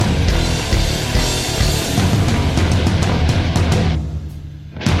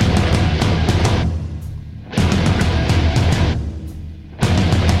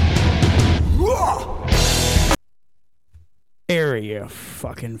Area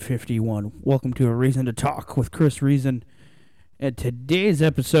fucking 51. Welcome to A Reason to Talk with Chris Reason. And today's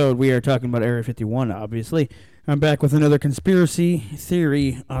episode, we are talking about Area 51, obviously. I'm back with another conspiracy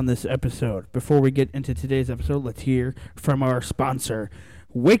theory on this episode. Before we get into today's episode, let's hear from our sponsor,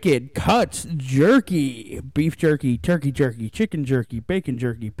 Wicked Cuts Jerky. Beef jerky, turkey jerky, chicken jerky, bacon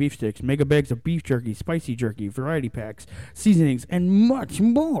jerky, beef sticks, mega bags of beef jerky, spicy jerky, variety packs, seasonings, and much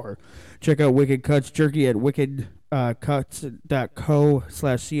more. Check out Wicked Cuts Jerky at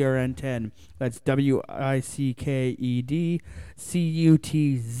wickedcuts.co/CRN10. That's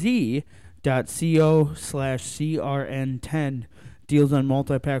wickedcutz.co/CRN10. Deals on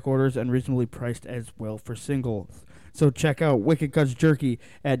multi-pack orders and reasonably priced as well for singles. So check out Wicked Cuts Jerky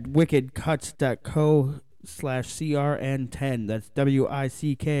at wickedcuts.co/CRN10. That's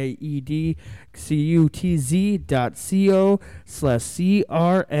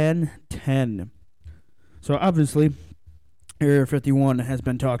wickedcuts.co/CRN10. So obviously, Area 51 has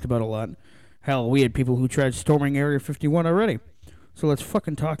been talked about a lot. Hell, we had people who tried storming Area 51 already. So let's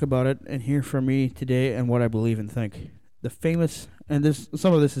fucking talk about it and hear from me today and what I believe and think. The famous, and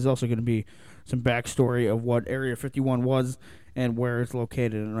some of this is also going to be some backstory of what Area 51 was and where it's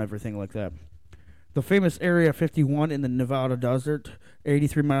located and everything like that. The famous Area 51 in the Nevada desert,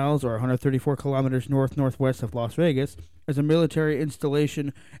 83 miles or 134 kilometers northwest of Las Vegas, is a military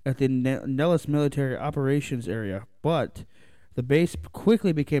installation at the Nellis Military Operations Area, but the base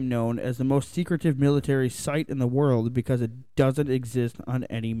quickly became known as the most secretive military site in the world because it doesn't exist on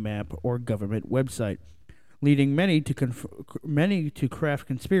any map or government website, leading many to craft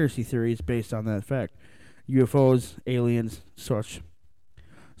conspiracy theories based on that fact. UFOs, aliens, such.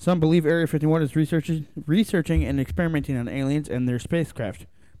 Some believe Area 51 is researching and experimenting on aliens and their spacecraft.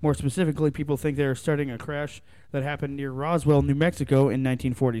 More specifically, people think they are starting a crash that happened near Roswell, New Mexico in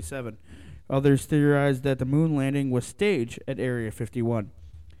 1947. Others theorize that the moon landing was staged at Area 51.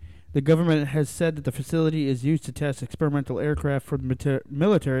 The government has said that the facility is used to test experimental aircraft for the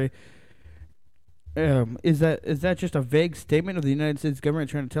military. Is that just a vague statement of the United States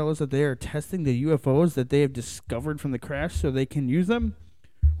government trying to tell us that they are testing the UFOs that they have discovered from the crash so they can use them?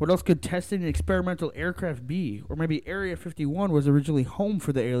 What else could testing an experimental aircraft be? Or maybe Area 51 was originally home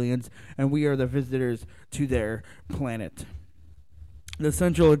for the aliens and we are the visitors to their planet. The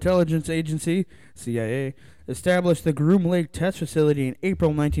Central Intelligence Agency, CIA, established the Groom Lake Test Facility in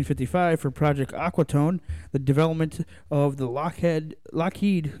April 1955 for Project Aquatone, the development of the Lockheed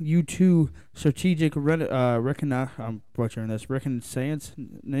U-2 Strategic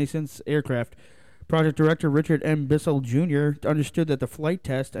Reconnaissance Aircraft. Project Director Richard M. Bissell Jr. understood that the flight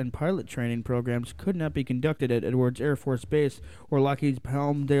test and pilot training programs could not be conducted at Edwards Air Force Base or Lockheed's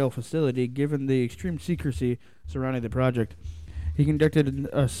Palmdale facility given the extreme secrecy surrounding the project. He conducted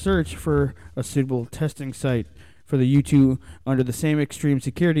a search for a suitable testing site for the U-2 under the same extreme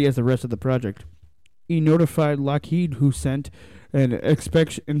security as the rest of the project. He notified Lockheed, who sent an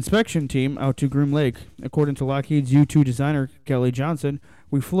inspection team out to Groom Lake. According to Lockheed's U-2 designer, Kelly Johnson,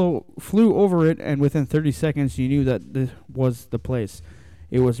 we flew over it, and within 30 seconds, you knew that this was the place.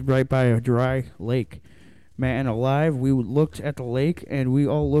 It was right by a dry lake. Man alive, we looked at the lake, and we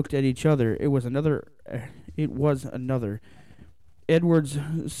all looked at each other. It was another. Edwards,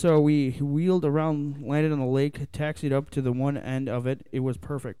 so we wheeled around, landed on the lake, taxied up to the one end of it. It was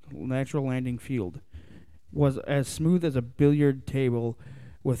perfect. Natural landing field. Was as smooth as a billiard table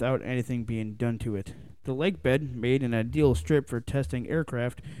without anything being done to it. The lake bed made an ideal strip for testing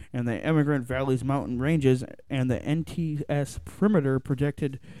aircraft, and the Emigrant Valley's mountain ranges and the NTS perimeter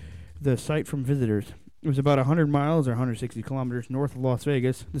protected the site from visitors. It was about 100 miles or 160 kilometers north of Las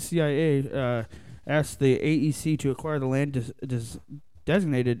Vegas. The CIA asked the AEC to acquire the land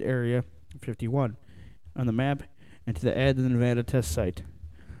designated Area 51 on the map and to add the Nevada test site.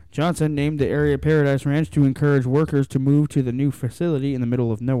 Johnson named the area Paradise Ranch to encourage workers to move to the new facility in the middle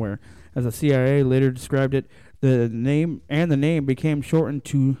of nowhere. As the CIA later described it, the name became shortened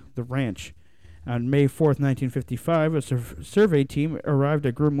to the ranch. On May 4th, 1955, a survey team arrived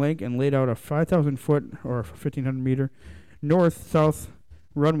at Groom Lake and laid out a 5,000-foot or 1,500-meter north-south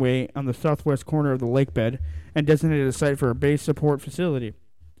runway on the southwest corner of the lake bed and designated a site for a base support facility.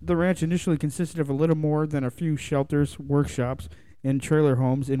 The ranch initially consisted of a little more than a few shelters, workshops, and trailer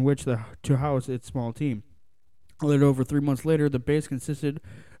homes in which to house its small team. A little over 3 months later, the base consisted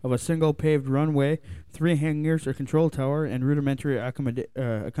of a single paved runway, 3 hangars, a control tower, and rudimentary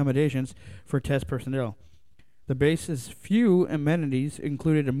accommodations for test personnel. The base's few amenities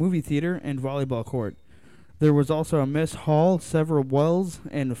included a movie theater and volleyball court. There was also a mess hall, several wells,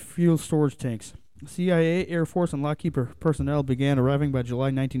 and fuel storage tanks. CIA, Air Force, and Lockheed personnel began arriving by July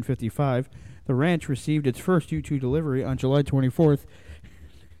 1955, The ranch received its first U-2 delivery on July 24th,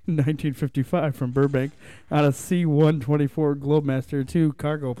 1955 from Burbank on a C-124 Globemaster II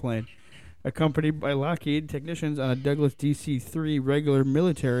cargo plane. Accompanied by Lockheed, technicians on a Douglas DC-3 regular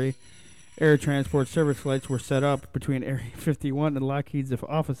military air transport service flights were set up between Area 51 and Lockheed's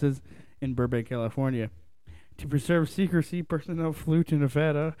offices in Burbank, California. To preserve secrecy, personnel flew to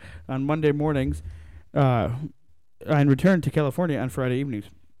Nevada on Monday mornings and returned to California on Friday evenings.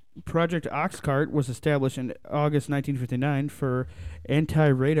 Project Oxcart was established in August 1959 for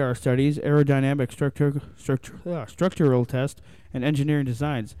anti-radar studies, aerodynamic structural tests, and engineering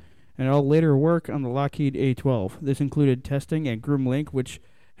designs, and all later work on the Lockheed A-12. This included testing at Groom Lake, which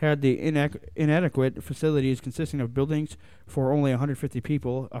had the inadequate facilities consisting of buildings for only 150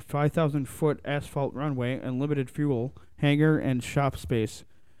 people, a 5,000-foot asphalt runway, and limited fuel, hangar, and shop space.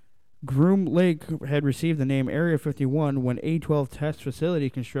 Groom Lake had received the name Area 51 when A-12 test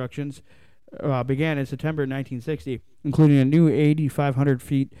facility constructions began in September 1960, including a new 8,500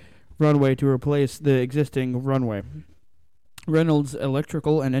 feet runway to replace the existing runway. Reynolds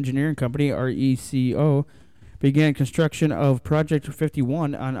Electrical and Engineering Company, RECO, began construction of Project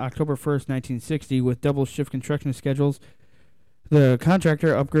 51 on October 1st, 1960, with double-shift construction schedules. The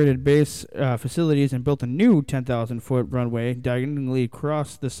contractor upgraded base facilities and built a new 10,000-foot runway diagonally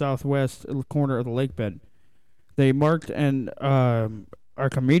across the southwest corner of the lake bed. They marked an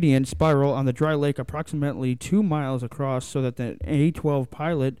Archimedean spiral on the dry lake approximately 2 miles across so that the A-12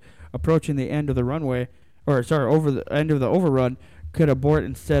 pilot approaching the end of the runway, over the end of the overrun, could abort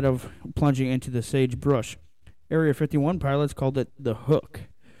instead of plunging into the sagebrush. Area 51 pilots called it the Hook.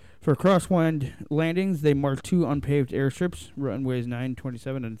 For crosswind landings, they marked 2 unpaved airstrips, runways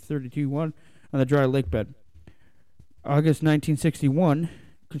 927 and 32-1, on the dry lake bed. August 1961,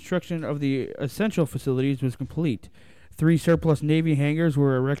 construction of the essential facilities was complete. 3 surplus Navy hangars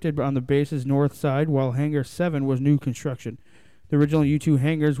were erected on the base's north side, while Hangar 7 was new construction. The original U-2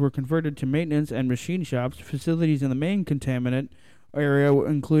 hangars were converted to maintenance and machine shops. Facilities in the main contaminant area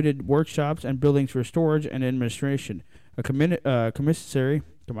included workshops and buildings for storage and administration, a commissary,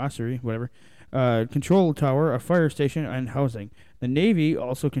 control tower, a fire station, and housing. The Navy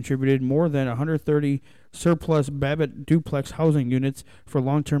also contributed more than 130 surplus Babbitt duplex housing units for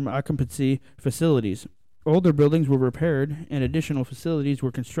long-term occupancy facilities. Older buildings were repaired, and additional facilities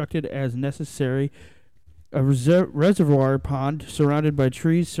were constructed as necessary. A reservoir pond surrounded by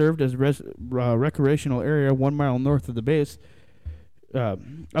trees served as recreational area 1 mile north of the base.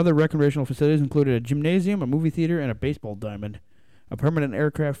 Other recreational facilities included a gymnasium, a movie theater, and a baseball diamond. A permanent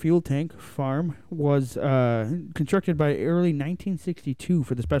aircraft fuel tank farm was constructed by early 1962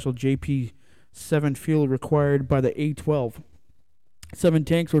 for the special JP-7 fuel required by the A-12. 7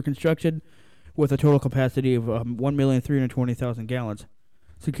 tanks were constructed with a total capacity of 1,320,000 gallons.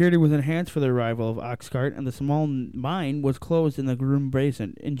 Security was enhanced for the arrival of Oxcart, and the small mine was closed in the Groom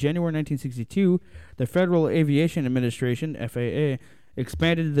Basin. In January 1962, the Federal Aviation Administration, FAA,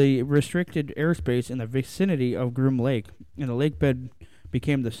 expanded the restricted airspace in the vicinity of Groom Lake, and the lake bed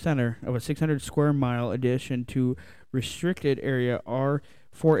became the center of a 600-square-mile addition to restricted area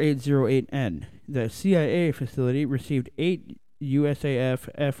R4808N. The CIA facility received 8 USAF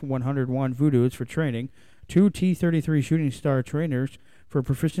F-101 Voodoos for training, 2 T-33 Shooting Star trainers for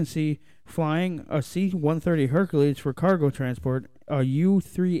proficiency flying, a C-130 Hercules for cargo transport, a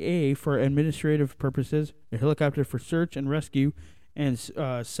U-3A for administrative purposes, a helicopter for search and rescue, and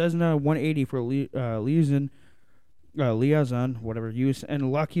Cessna 180 for liaison use,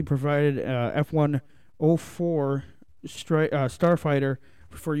 and Lockheed provided F-104 Starfighter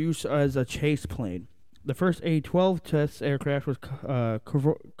for use as a chase plane. The first A-12 test aircraft was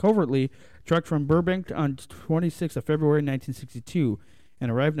covertly trucked from Burbank on 26th of February 1962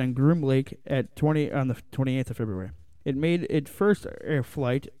 and arrived on Groom Lake on the 28th of February. It made its first air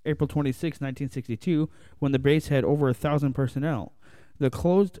flight April 26, 1962, when the base had over 1,000 personnel. The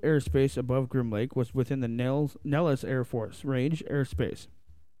closed airspace above Groom Lake was within the Nellis Air Force Range airspace,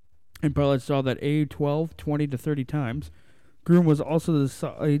 and pilots saw that A-12 20 to 30 times. Groom was also the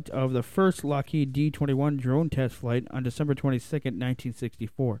site of the first Lockheed D-21 drone test flight on December 22,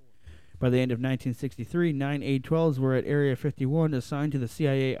 1964. By the end of 1963, 9 A-12s were at Area 51, assigned to the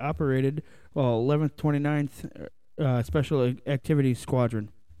CIA-operated 11th 29th Special Activities Squadron.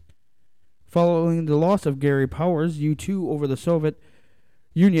 Following the loss of Gary Powers' U-2 over the Soviet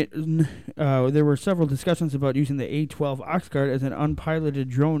Union, there were several discussions about using the A-12 Oxcart as an unpiloted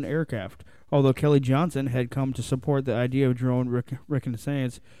drone aircraft. Although Kelly Johnson had come to support the idea of drone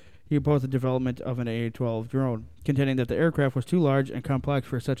reconnaissance, he opposed the development of an A-12 drone, contending that the aircraft was too large and complex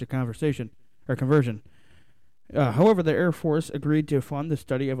for such a conversion. However, the Air Force agreed to fund the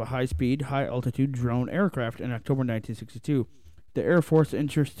study of a high-speed, high-altitude drone aircraft in October 1962. The Air Force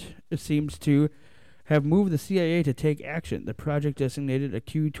interest seems to have moved the CIA to take action. The project designated a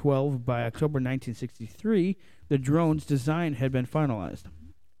Q-12 by October 1963. The drone's design had been finalized.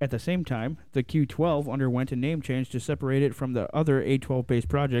 At the same time, the Q-12 underwent a name change to separate it from the other A-12-based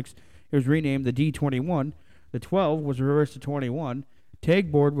projects. It was renamed the D-21. The 12 was reversed to 21.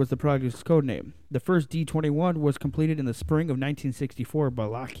 Tagboard was the project's code name. The first D-21 was completed in the spring of 1964 by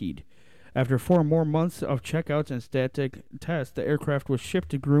Lockheed. After 4 more months of checkouts and static tests, the aircraft was shipped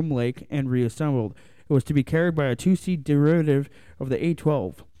to Groom Lake and reassembled. It was to be carried by a two-seat derivative of the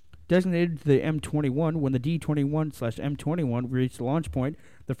A-12. Designated to the M21, when the D-21/M21 reached the launch point,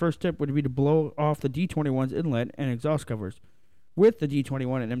 the first step would be to blow off the D-21's inlet and exhaust covers. With the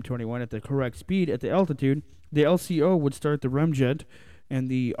D-21 and M21 at the correct speed at the altitude, the LCO would start the ramjet and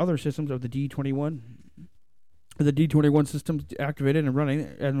the other systems of the D-21. The D-21 systems activated and running,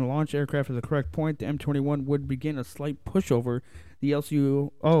 and the launch aircraft at the correct point, the M21 would begin a slight pushover. The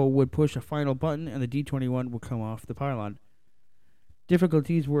LCO would push a final button, and the D-21 would come off the pylon.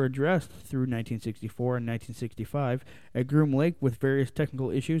 Difficulties were addressed through 1964 and 1965 at Groom Lake with various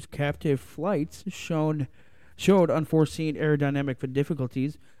technical issues. Captive flights showed unforeseen aerodynamic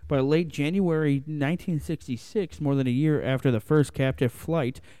difficulties. By late January 1966, more than a year after the first captive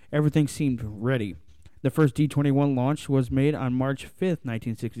flight, everything seemed ready. The first D-21 launch was made on March 5,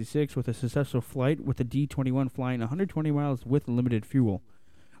 1966, with a successful flight with the D-21 flying 120 miles with limited fuel.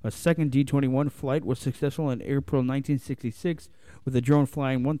 A second D-21 flight was successful in April 1966, with the drone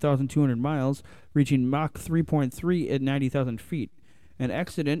flying 1,200 miles, reaching Mach 3.3 at 90,000 feet. An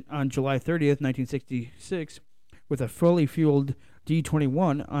accident on July 30, 1966, with a fully fueled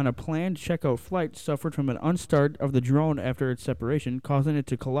D-21 on a planned checkout flight suffered from an unstart of the drone after its separation, causing it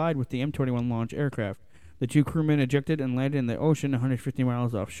to collide with the M21 launch aircraft. The 2 crewmen ejected and landed in the ocean 150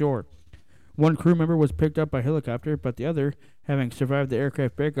 miles offshore. 1 crew member was picked up by helicopter, but the other, having survived the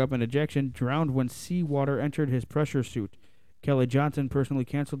aircraft breakup and ejection, drowned when seawater entered his pressure suit. Kelly Johnson personally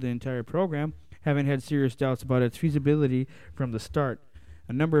canceled the entire program, having had serious doubts about its feasibility from the start.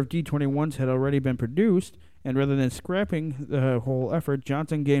 A number of D-21s had already been produced, and rather than scrapping the whole effort,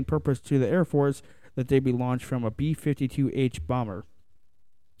 Johnson gave purpose to the Air Force that they be launched from a B-52H bomber.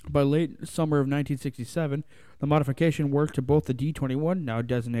 By late summer of 1967, the modification work to both the D-21, now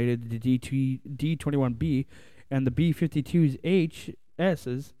designated the D-21B, and the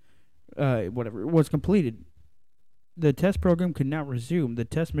B-52H's, was completed. The test program could now resume. The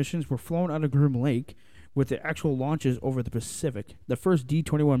test missions were flown out of Groom Lake, with the actual launches over the Pacific. The first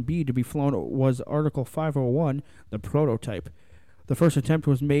D-21B to be flown was Article 501, the prototype. The first attempt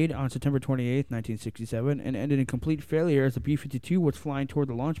was made on September 28, 1967, and ended in complete failure as the B-52 was flying toward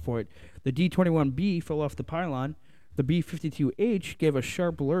the launch point. The D-21B fell off the pylon. The B-52H gave a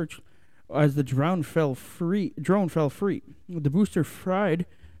sharp lurch as the drone fell free. The booster fired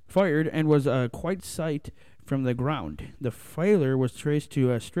and was quite sight from the ground. The failure was traced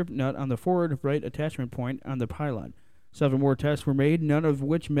to a strip nut on the forward right attachment point on the pylon. 7 more tests were made, none of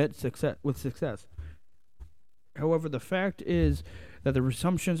which met with success. However, the fact is that the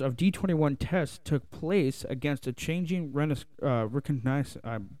resumptions of D-21 tests took place against a changing reconnaissance.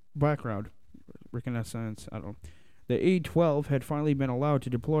 The A-12 had finally been allowed to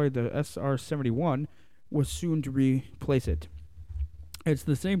deploy. The SR-71 was soon to replace it. At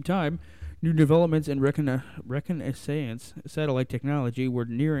the same time, new developments in reconnaissance satellite technology were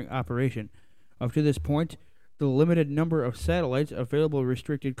nearing operation. Up to this point, the limited number of satellites available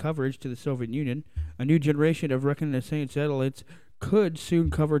restricted coverage to the Soviet Union. A new generation of reconnaissance satellites could soon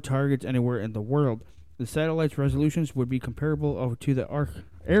cover targets anywhere in the world. The satellites' resolutions would be comparable to the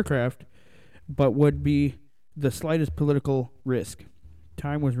aircraft, but would be the slightest political risk.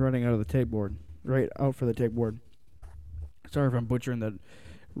 Time was running out of the tape board. Right out for the tape board. Sorry if I'm butchering the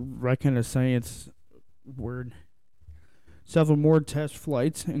reconnaissance word. Several more test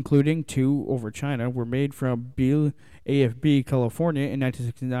flights, including 2 over China, were made from Beale AFB, California in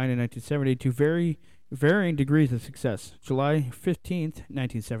 1969 and 1970 to varying degrees of success. July 15th,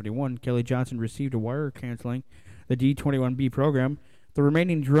 1971, Kelly Johnson received a wire canceling the D-21B program. The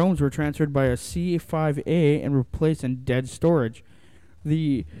remaining drones were transferred by a C-5A and replaced in dead storage.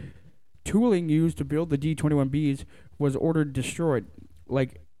 The tooling used to build the D-21Bs was ordered destroyed.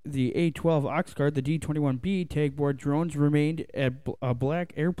 Like the A-12 Oxguard, the D-21B tagboard drones remained a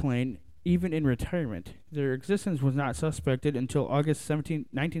black airplane even in retirement. Their existence was not suspected until August 17,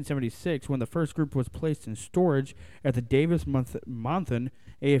 1976, when the first group was placed in storage at the Davis-Monthan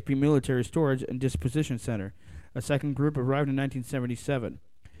AFB Military Storage and Disposition Center. A second group arrived in 1977.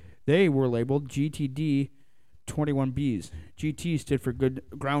 They were labeled GTD D-21Bs. GT stood for Good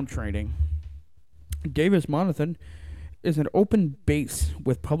Ground Training. Davis Monthan is an open base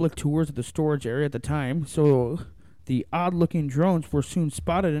with public tours of the storage area at the time, so the odd-looking drones were soon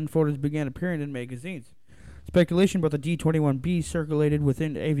spotted and photos began appearing in magazines. Speculation about the D-21B circulated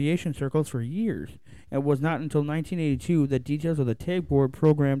within aviation circles for years. It was not until 1982 that details of the tag board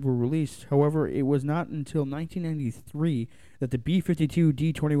program were released. However, it was not until 1993 that the B-52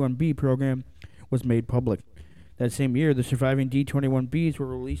 D-21B program was made public. That same year, the surviving D-21Bs were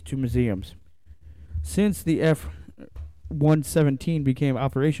released to museums. Since the F-117 became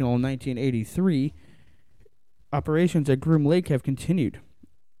operational in 1983, operations at Groom Lake have continued.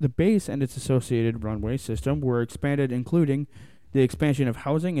 The base and its associated runway system were expanded, including the expansion of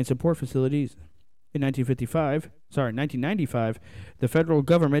housing and support facilities. In 1995, the federal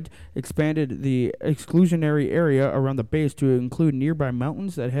government expanded the exclusionary area around the base to include nearby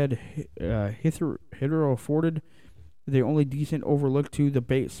mountains that had hitherto afforded the only decent overlook to the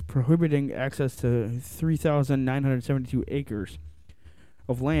base, prohibiting access to 3,972 acres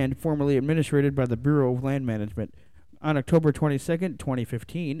of land formerly administered by the Bureau of Land Management. On October 22,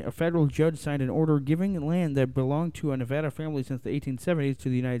 2015, a federal judge signed an order giving land that belonged to a Nevada family since the 1870s to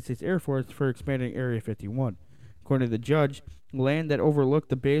the United States Air Force for expanding Area 51. According to the judge, land that overlooked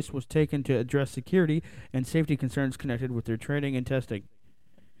the base was taken to address security and safety concerns connected with their training and testing.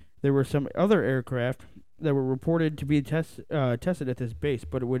 There were some other aircraft that were reported to be tested at this base,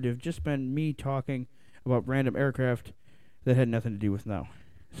 but it would have just been me talking about random aircraft that had nothing to do with now.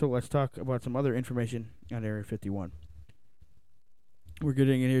 So let's talk about some other information on Area 51. We're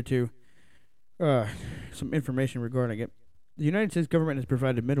getting in here to some information regarding it. The United States government has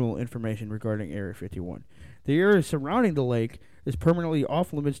provided minimal information regarding Area 51. The area surrounding the lake is permanently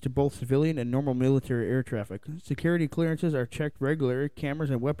off limits to both civilian and normal military air traffic. Security clearances are checked regularly. Cameras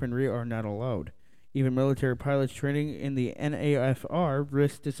and weaponry are not allowed. Even military pilots training in the NAFR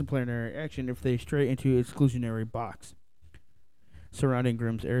risk disciplinary action if they stray into exclusionary box surrounding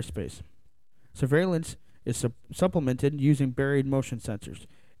Grimm's airspace. Surveillance is supplemented using buried motion sensors.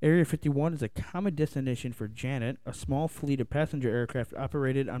 Area 51 is a common destination for Janet, a small fleet of passenger aircraft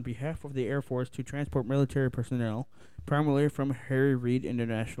operated on behalf of the Air Force to transport military personnel, primarily from Harry Reid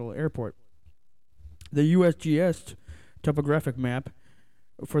International Airport. The USGS topographic map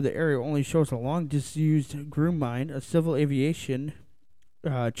for the area only shows a long disused Groom mine. A civil aviation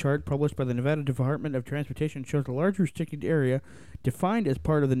chart published by the Nevada Department of Transportation shows a large restricted area defined as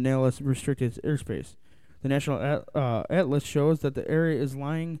part of the Nellis restricted airspace. The National Atlas shows that the area is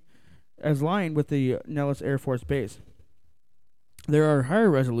lying with the Nellis Air Force Base. There are higher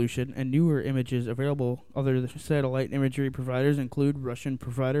resolution and newer images available. Other satellite imagery providers include Russian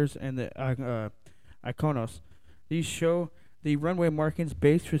providers and the Iconos. These show the runway markings,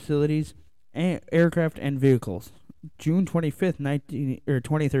 base facilities, aircraft, and vehicles. June 25th,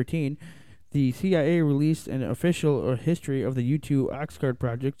 2013, the CIA released an official history of the U-2 Oxcart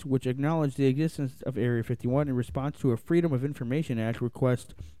project, which acknowledged the existence of Area 51 in response to a Freedom of Information Act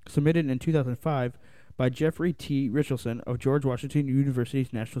request submitted in 2005 by Jeffrey T. Richardson of George Washington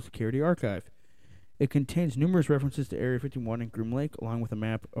University's National Security Archive. It contains numerous references to Area 51 and Groom Lake, along with a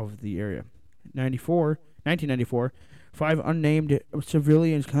map of the area. 1994, 5 unnamed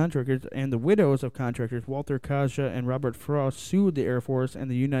civilian contractors and the widows of contractors Walter Kaja and Robert Frost sued the Air Force and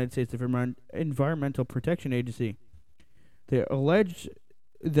the United States Environmental Protection Agency. They alleged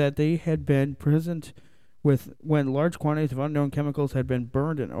that they had been present when large quantities of unknown chemicals had been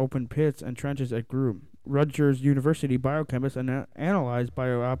burned in open pits and trenches at Groom. Rutgers University biochemists analyzed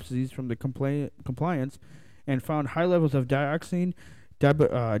biopsies from the compliance and found high levels of dioxin,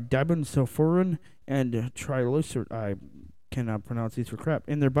 dibensulfurin, and triglyceride, I cannot pronounce these for crap,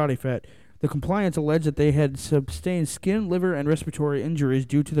 in their body fat. The compliance alleged that they had sustained skin, liver, and respiratory injuries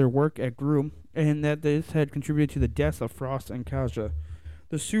due to their work at Groom, and that this had contributed to the deaths of Frost and Kaja.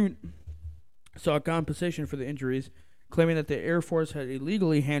 The suit sought compensation for the injuries, claiming that the Air Force had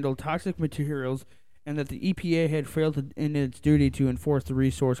illegally handled toxic materials and that the EPA had failed in its duty to enforce the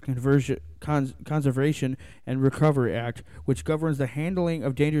Resource Conservation and Recovery Act, which governs the handling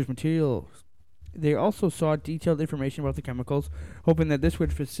of dangerous materials. They also sought detailed information about the chemicals, hoping that this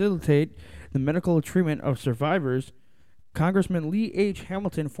would facilitate the medical treatment of survivors. Congressman Lee H.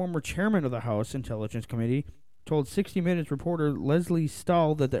 Hamilton, former chairman of the House Intelligence Committee, told 60 Minutes reporter Leslie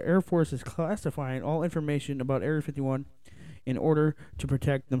Stahl that the Air Force is classifying all information about Area 51 in order to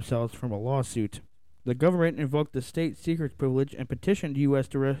protect themselves from a lawsuit. The government invoked the state secrets privilege and petitioned U.S.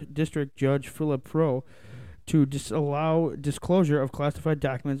 District Judge Philip Pro to disallow disclosure of classified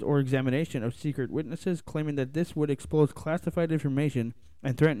documents or examination of secret witnesses, claiming that this would expose classified information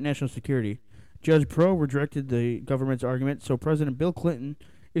and threaten national security. Judge Pro rejected the government's argument, so President Bill Clinton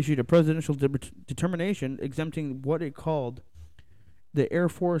issued a presidential determination exempting what it called the Air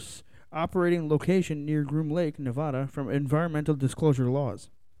Force operating location near Groom Lake, Nevada, from environmental disclosure laws.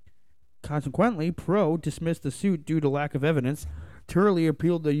 Consequently, Pro dismissed the suit due to lack of evidence. Turley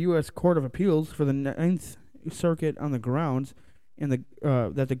appealed the U.S. Court of Appeals for the Ninth Circuit on the grounds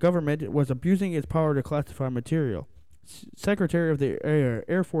that the government was abusing its power to classify material. Secretary of the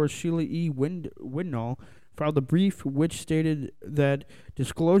Air Force Sheila E. Windnall filed a brief which stated that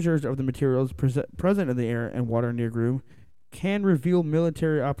disclosures of the materials present in the air and water near Groom can reveal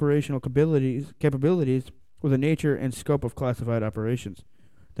military operational capabilities with the nature and scope of classified operations.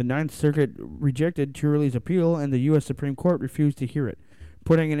 The Ninth Circuit rejected Turley's appeal, and the U.S. Supreme Court refused to hear it,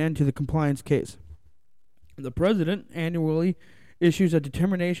 putting an end to the compliance case. The President annually issues a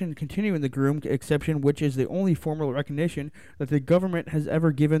determination continuing the Groom exception, which is the only formal recognition that the government has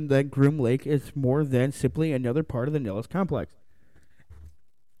ever given that Groom Lake is more than simply another part of the Nellis complex.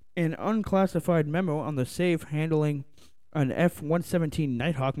 An unclassified memo on the safe handling an F-117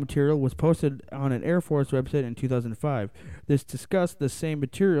 Nighthawk material was posted on an Air Force website in 2005. This discussed the same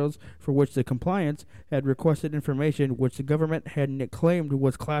materials for which the compliance had requested information which the government had claimed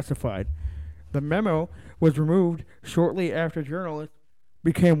was classified. The memo was removed shortly after journalists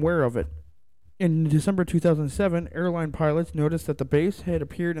became aware of it. In December 2007, airline pilots noticed that the base had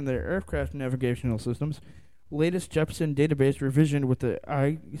appeared in their aircraft navigational systems. Latest Jepson database revision with the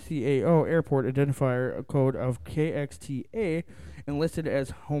ICAO airport identifier code of KXTA and listed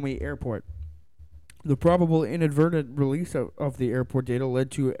as Homey Airport. The probable inadvertent release of the airport data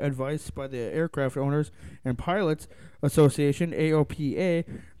led to advice by the Aircraft Owners and Pilots Association, AOPA,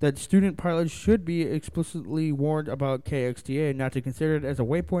 that student pilots should be explicitly warned about KXTA, not to consider it as a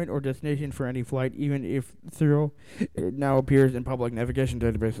waypoint or destination for any flight, even if it now appears in public navigation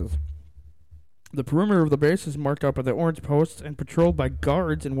databases. The perimeter of the base is marked out by the orange posts and patrolled by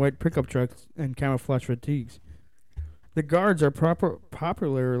guards in white pickup trucks and camouflage fatigues. The guards are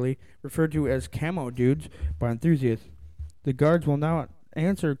popularly referred to as camo dudes by enthusiasts. The guards will not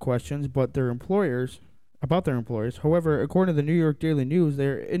answer questions about their employers. However, according to the New York Daily News,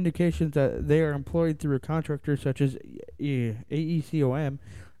 there are indications that they are employed through a contractor such as AECOM.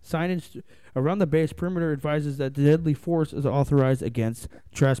 Signage around the base perimeter advises that deadly force is authorized against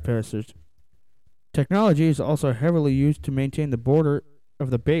trespassers. Technology is also heavily used to maintain the border of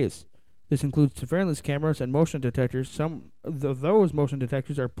the base. This includes surveillance cameras and motion detectors. Some of those motion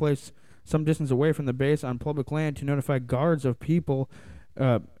detectors are placed some distance away from the base on public land to notify guards of people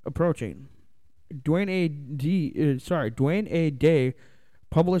approaching. Dwayne A. Day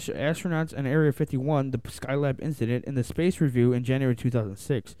published Astronauts and Area 51, the Skylab Incident, in the Space Review in January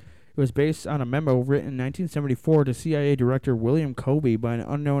 2006. It was based on a memo written in 1974 to CIA Director William Colby by an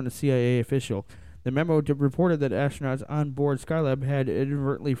unknown CIA official. The memo reported that astronauts on board Skylab had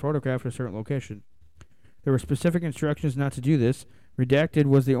inadvertently photographed a certain location. There were specific instructions not to do this. Redacted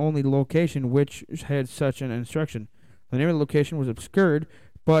was the only location which had such an instruction. The name of the location was obscured,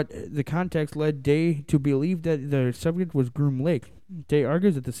 but the context led Day to believe that the subject was Groom Lake. Day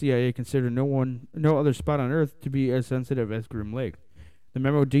argues that the CIA considered no other spot on Earth to be as sensitive as Groom Lake. The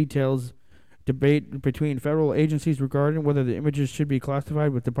memo details debate between federal agencies regarding whether the images should be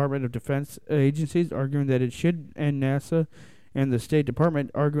classified, with Department of Defense agencies arguing that it should, and NASA and the State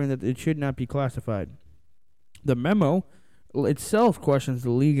Department arguing that it should not be classified. The memo itself questions the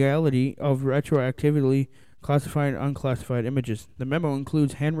legality of retroactively classifying unclassified images. The memo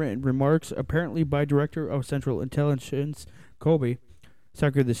includes handwritten remarks, apparently by Director of Central Intelligence Colby.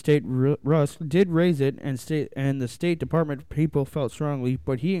 Secretary of the State Rusk did raise it, and the State Department people felt strongly,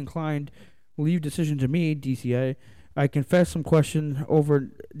 but he inclined leave decision to me, DCI. I confess some question over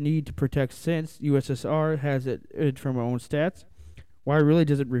need to protect since USSR has it from our own stats. What really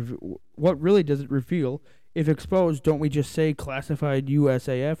does it reveal? If exposed, don't we just say classified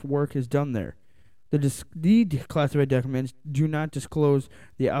USAF work is done there? The declassified documents do not disclose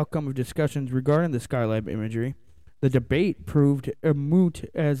the outcome of discussions regarding the Skylab imagery. The debate proved moot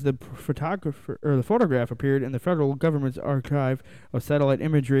as the photograph appeared in the federal government's archive of satellite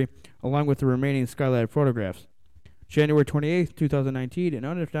imagery, along with the remaining Skylab photographs. January 28, 2019, an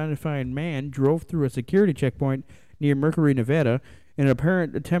unidentified man drove through a security checkpoint near Mercury, Nevada, in an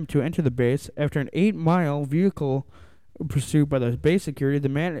apparent attempt to enter the base. After an 8-mile vehicle pursuit by the base security, the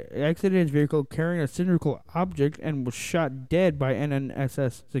man exited his vehicle carrying a cylindrical object and was shot dead by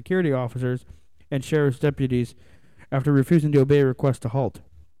NNSS security officers and sheriff's deputies after refusing to obey a request to halt.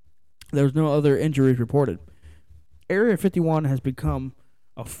 There was no other injuries reported. Area 51 has become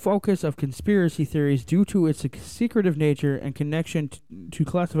a focus of conspiracy theories due to its secretive nature and connection to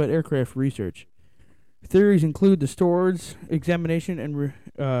classified aircraft research. Theories include the storage, examination, and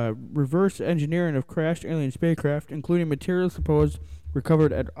reverse engineering of crashed alien spacecraft, including materials supposed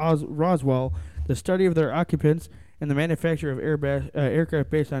recovered at Roswell, the study of their occupants, and the manufacture of aircraft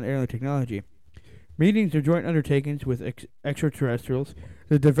based on alien technology. Meetings or joint undertakings with extraterrestrials,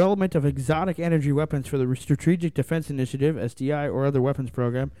 the development of exotic energy weapons for the Strategic Defense Initiative, SDI, or other weapons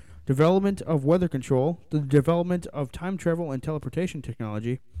program, development of weather control, the development of time travel and teleportation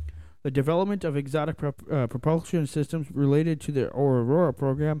technology, the development of exotic propulsion systems related to the Aurora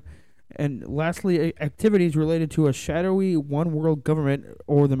program, and lastly, activities related to a shadowy one world government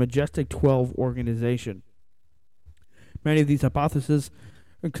or the Majestic 12 organization. Many of these hypotheses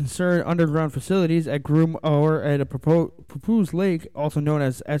concern underground facilities at Groom or at a proposed lake, also known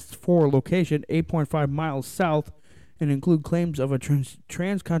as S4 location, 8.5 miles south, and include claims of a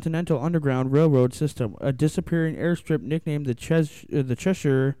transcontinental underground railroad system, a disappearing airstrip nicknamed the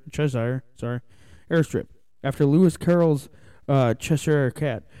Cheshire airstrip, after Lewis Carroll's Cheshire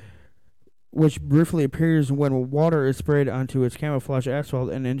Cat, which briefly appears when water is sprayed onto its camouflage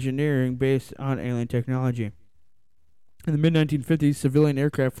asphalt, and engineering based on alien technology. In the mid-1950s, civilian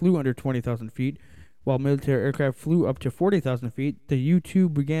aircraft flew under 20,000 feet, while military aircraft flew up to 40,000 feet. The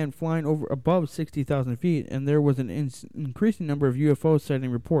U-2 began flying over above 60,000 feet, and there was an increasing number of UFO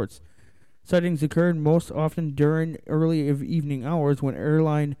sighting reports. Sightings occurred most often during early evening hours when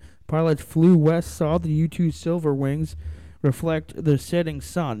airline pilots flew west, saw the U-2's silver wings reflect the setting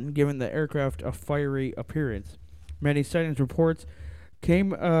sun, giving the aircraft a fiery appearance. Many sightings reports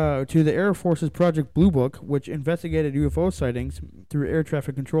came to the Air Force's Project Blue Book, which investigated UFO sightings through air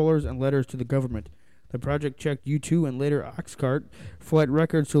traffic controllers and letters to the government. The project checked U-2 and later Oxcart flight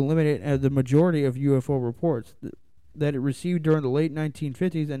records to eliminate the majority of UFO reports that it received during the late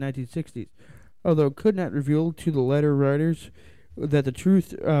 1950s and 1960s, although it could not reveal to the letter writers that the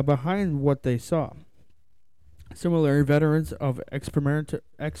truth behind what they saw. Similarly, veterans of experimental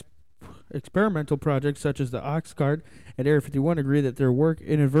projects such as the Oxcart and Area 51 agree that their work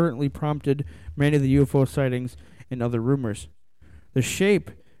inadvertently prompted many of the UFO sightings and other rumors. The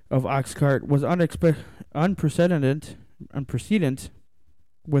shape of Oxcart was unprecedented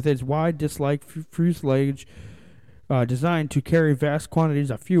with its wide disc-like fuselage designed to carry vast quantities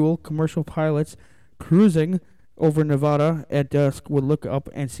of fuel. Commercial pilots cruising over Nevada at dusk would look up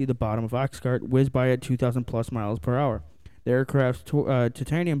and see the bottom of Oxcart whiz by at 2,000 plus miles per hour. The aircraft's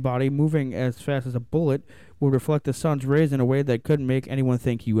titanium body, moving as fast as a bullet, would reflect the sun's rays in a way that couldn't make anyone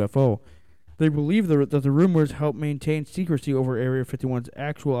think UFO. They believe that the rumors helped maintain secrecy over Area 51's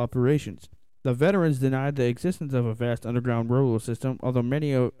actual operations. The veterans denied the existence of a vast underground railroad system, although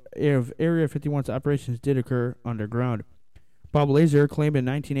many of Area 51's operations did occur underground. Bob Lazar claimed in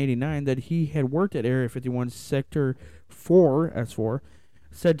 1989 that he had worked at Area 51's Sector 4, S4,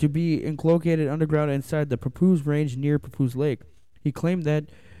 said to be located underground inside the Papoose Range near Papoose Lake. He claimed that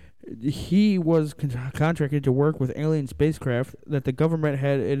he was contracted to work with alien spacecraft that the government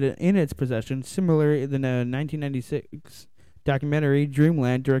had in its possession. Similarly, the 1996 documentary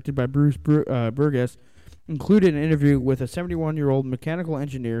Dreamland, directed by Bruce Burgess, included an interview with a 71-year-old mechanical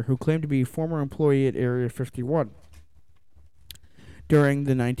engineer who claimed to be a former employee at Area 51 during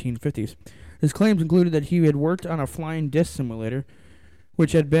the 1950s. His claims included that he had worked on a flying disc simulator,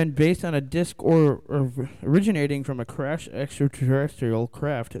 which had been based on a disc or originating from a crashed extraterrestrial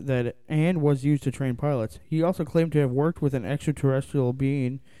craft and was used to train pilots. He also claimed to have worked with an extraterrestrial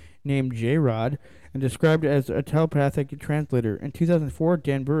being named J-Rod and described it as a telepathic translator. In 2004,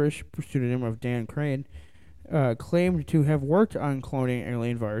 Dan Burish, pseudonym of Dan Crane, claimed to have worked on cloning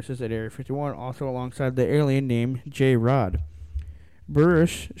alien viruses at Area 51, also alongside the alien named J-Rod.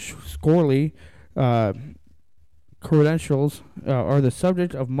 Burish Scorley credentials are the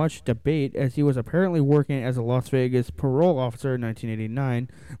subject of much debate, as he was apparently working as a Las Vegas parole officer in 1989,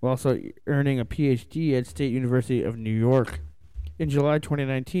 while also earning a PhD at State University of New York. In July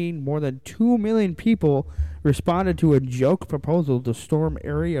 2019, more than 2 million people responded to a joke proposal to storm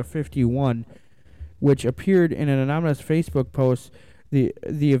Area 51, which appeared in an anonymous Facebook post. The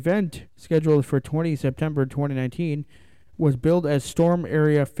event, scheduled for 20 September 2019, was billed as Storm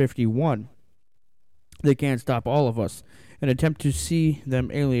Area 51. They can't stop all of us. An attempt to see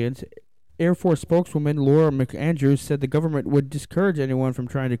them aliens. Air Force spokeswoman Laura McAndrews said the government would discourage anyone from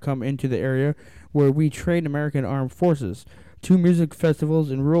trying to come into the area where we train American armed forces. 2 music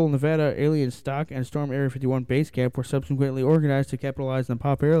festivals in rural Nevada, Alien Stock and Storm Area 51 Base Camp, were subsequently organized to capitalize on the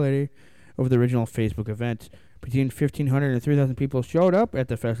popularity of the original Facebook event. Between 1,500 and 3,000 people showed up at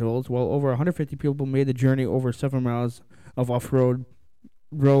the festivals, while over 150 people made the journey over 7 miles of off-road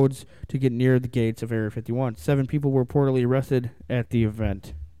roads to get near the gates of Area 51. 7 people were reportedly arrested at the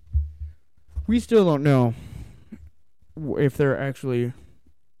event. We still don't know if there actually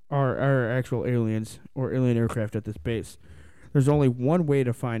are actual aliens or alien aircraft at this base. There's only one way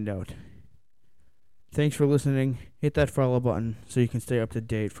to find out. Thanks for listening. Hit that follow button so you can stay up to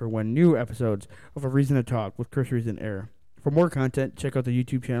date for when new episodes of A Reason to Talk with Chris Reason air. For more content, check out the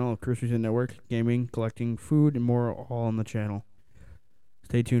YouTube channel of Chris Reason Network, gaming, collecting, food, and more all on the channel.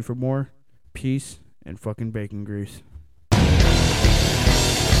 Stay tuned for more. Peace and fucking bacon grease.